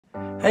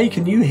Hey,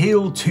 can you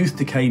heal tooth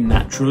decay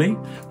naturally?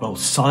 Well,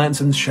 science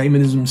and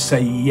shamanism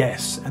say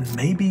yes, and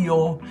maybe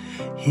you're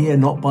here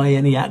not by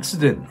any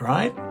accident,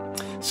 right?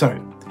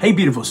 So, hey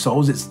beautiful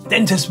souls, it's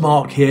Dentist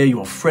Mark here,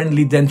 your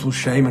friendly dental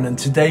shaman, and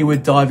today we're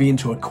diving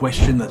into a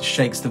question that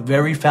shakes the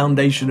very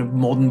foundation of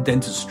modern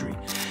dentistry.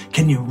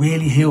 Can you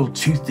really heal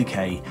tooth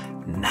decay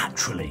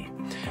naturally?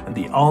 And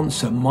the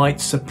answer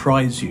might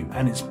surprise you,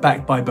 and it's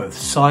backed by both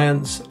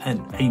science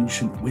and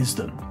ancient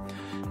wisdom.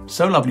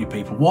 So lovely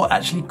people, what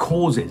actually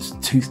causes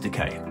tooth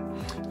decay?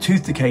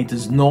 Tooth decay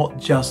does not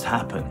just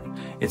happen.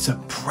 It's a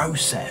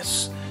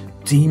process.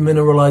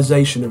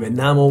 Demineralization of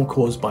enamel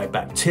caused by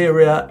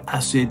bacteria,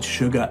 acid,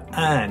 sugar,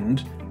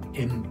 and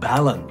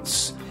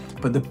imbalance.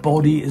 But the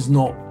body is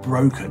not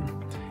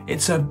broken.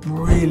 It's a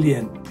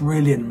brilliant,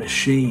 brilliant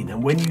machine.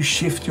 And when you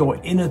shift your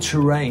inner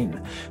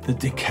terrain, the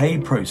decay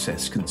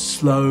process can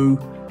slow,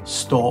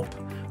 stop,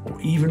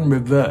 or even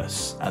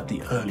reverse at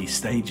the early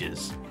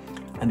stages.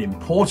 And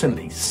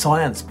importantly,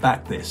 science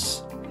backed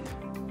this.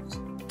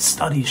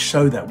 Studies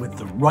show that with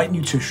the right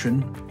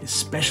nutrition,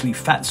 especially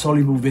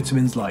fat-soluble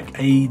vitamins like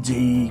A,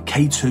 D,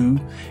 K2,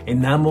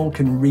 enamel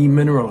can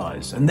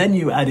remineralize. And then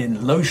you add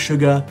in low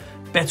sugar,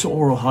 better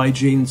oral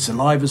hygiene,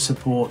 saliva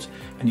support,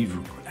 and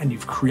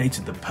you've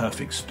created the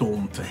perfect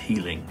storm for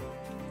healing.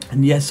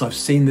 And yes, I've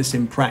seen this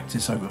in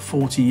practice over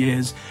 40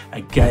 years,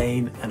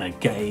 again and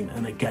again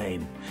and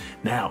again.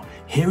 Now,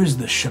 here is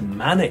the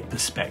shamanic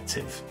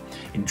perspective.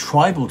 In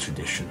tribal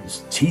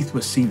traditions, teeth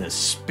were seen as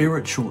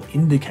spiritual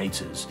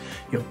indicators,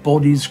 your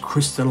body's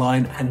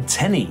crystalline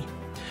antennae.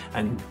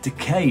 And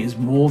decay is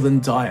more than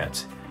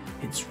diet.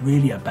 It's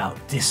really about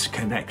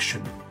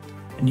disconnection.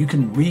 And you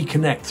can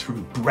reconnect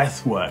through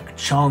breathwork,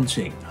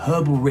 chanting,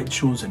 herbal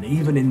rituals, and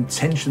even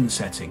intention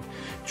setting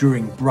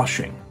during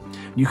brushing.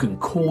 You can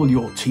call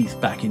your teeth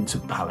back into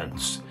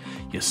balance.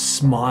 Your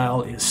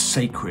smile is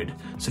sacred,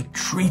 so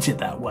treat it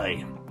that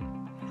way.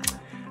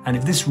 And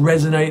if this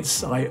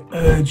resonates, I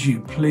urge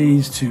you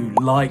please to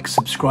like,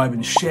 subscribe,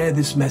 and share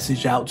this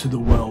message out to the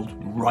world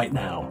right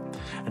now.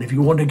 And if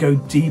you want to go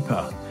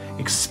deeper,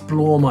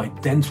 explore my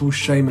Dental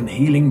Shaman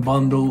Healing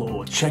Bundle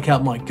or check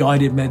out my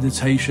guided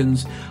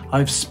meditations.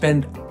 I've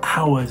spent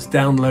hours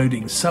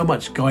downloading so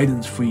much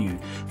guidance for you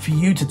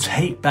to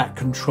take back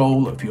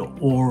control of your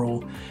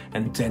oral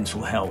and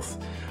dental health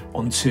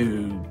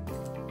onto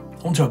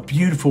a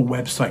beautiful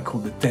website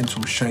called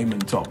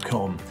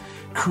thedentalshaman.com,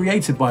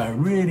 created by a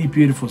really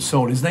beautiful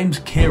soul. His name's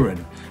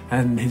Kieran,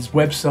 and his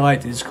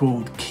website is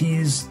called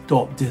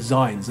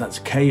kies.designs. That's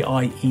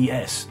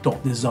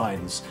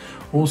KIES.designs.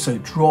 Also,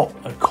 drop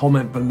a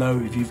comment below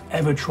if you've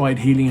ever tried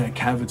healing a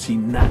cavity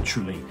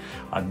naturally.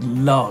 I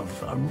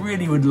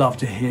really would love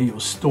to hear your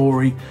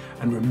story,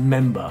 and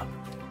remember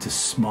to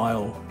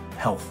smile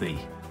healthy.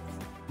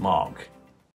 Mark.